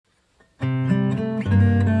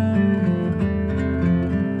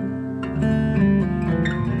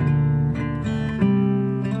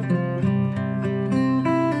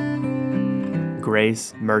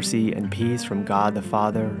Grace, mercy, and peace from God the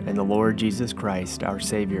Father and the Lord Jesus Christ, our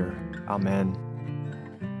Savior. Amen.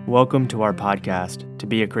 Welcome to our podcast, To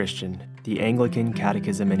Be a Christian, the Anglican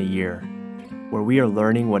Catechism in a Year, where we are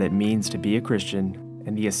learning what it means to be a Christian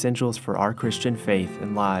and the essentials for our Christian faith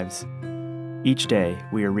and lives. Each day,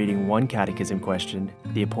 we are reading one catechism question,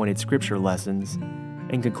 the appointed scripture lessons,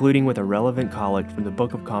 and concluding with a relevant collect from the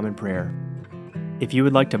Book of Common Prayer. If you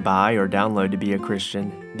would like to buy or download To Be a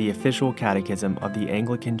Christian, the official catechism of the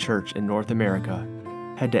Anglican Church in North America,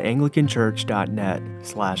 head to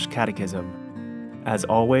anglicanchurch.net/catechism. As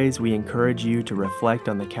always, we encourage you to reflect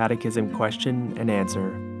on the catechism question and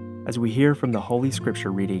answer as we hear from the Holy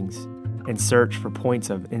Scripture readings and search for points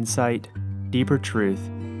of insight, deeper truth,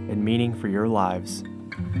 and meaning for your lives.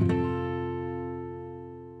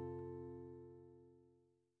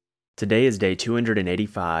 Today is day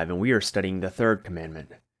 285, and we are studying the third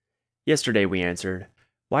commandment. Yesterday we answered,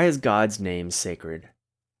 why is God's name sacred?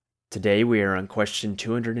 Today we are on question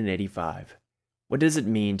 285. What does it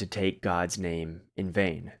mean to take God's name in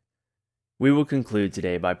vain? We will conclude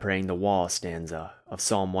today by praying the wall stanza of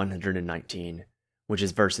Psalm 119, which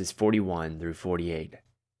is verses 41 through 48.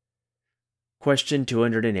 Question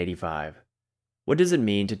 285. What does it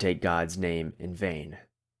mean to take God's name in vain?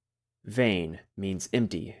 Vain means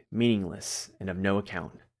empty, meaningless, and of no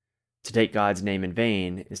account. To take God's name in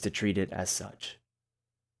vain is to treat it as such.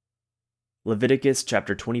 Leviticus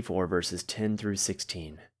chapter 24 verses 10 through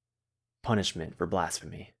 16. Punishment for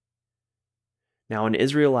blasphemy. Now an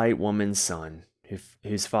Israelite woman's son,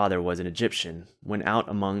 whose father was an Egyptian, went out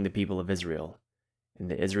among the people of Israel. And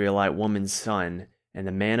the Israelite woman's son and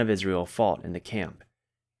the man of Israel fought in the camp.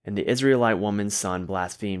 And the Israelite woman's son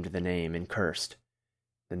blasphemed the name and cursed.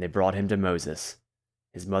 Then they brought him to Moses.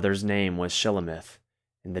 His mother's name was Shelemith,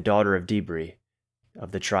 and the daughter of Dibri,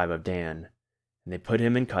 of the tribe of Dan. And they put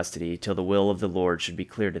him in custody till the will of the Lord should be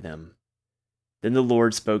clear to them. Then the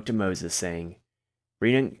Lord spoke to Moses, saying,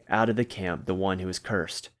 Bring out of the camp the one who is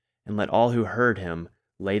cursed, and let all who heard him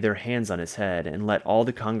lay their hands on his head, and let all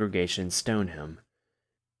the congregation stone him.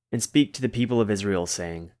 And speak to the people of Israel,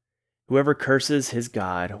 saying, Whoever curses his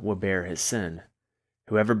God will bear his sin.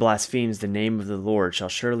 Whoever blasphemes the name of the Lord shall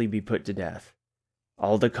surely be put to death.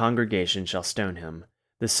 All the congregation shall stone him,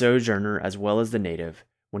 the sojourner as well as the native,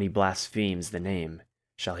 when he blasphemes the name,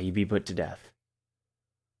 shall he be put to death.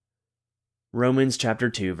 Romans chapter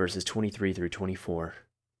 2 verses 23 through 24.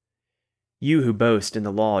 You who boast in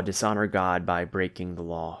the law dishonor God by breaking the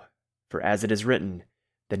law. For as it is written,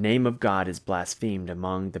 the name of God is blasphemed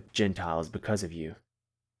among the Gentiles because of you.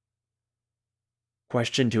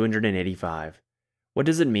 Question 285. What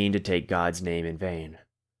does it mean to take God's name in vain?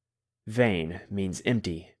 Vain means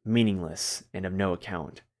empty, meaningless, and of no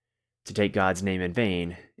account. To take God's name in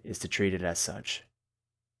vain is to treat it as such.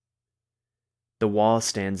 The wall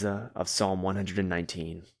stanza of Psalm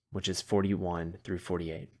 119, which is 41 through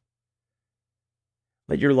 48.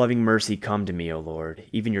 Let your loving mercy come to me, O Lord,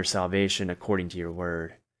 even your salvation according to your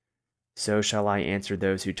word. So shall I answer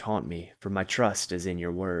those who taunt me, for my trust is in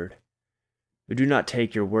your word. But do not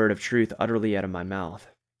take your word of truth utterly out of my mouth,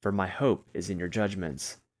 for my hope is in your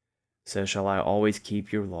judgments. So shall I always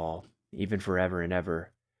keep your law, even forever and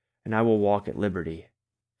ever, and I will walk at liberty,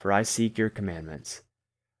 for I seek your commandments.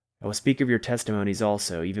 I will speak of your testimonies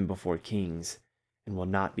also, even before kings, and will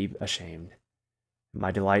not be ashamed.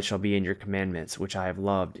 My delight shall be in your commandments, which I have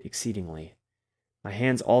loved exceedingly. My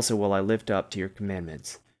hands also will I lift up to your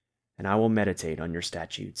commandments, and I will meditate on your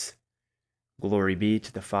statutes. Glory be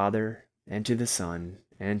to the Father, and to the Son,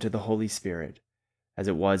 and to the Holy Spirit, as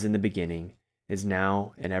it was in the beginning, is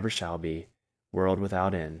now, and ever shall be, world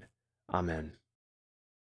without end. Amen.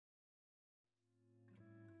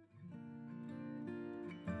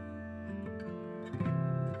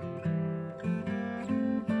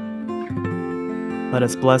 Let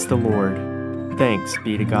us bless the Lord. Thanks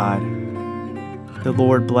be to God. The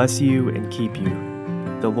Lord bless you and keep you.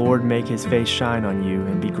 The Lord make his face shine on you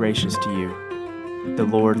and be gracious to you. The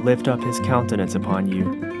Lord lift up his countenance upon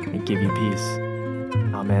you and give you peace.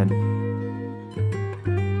 Amen.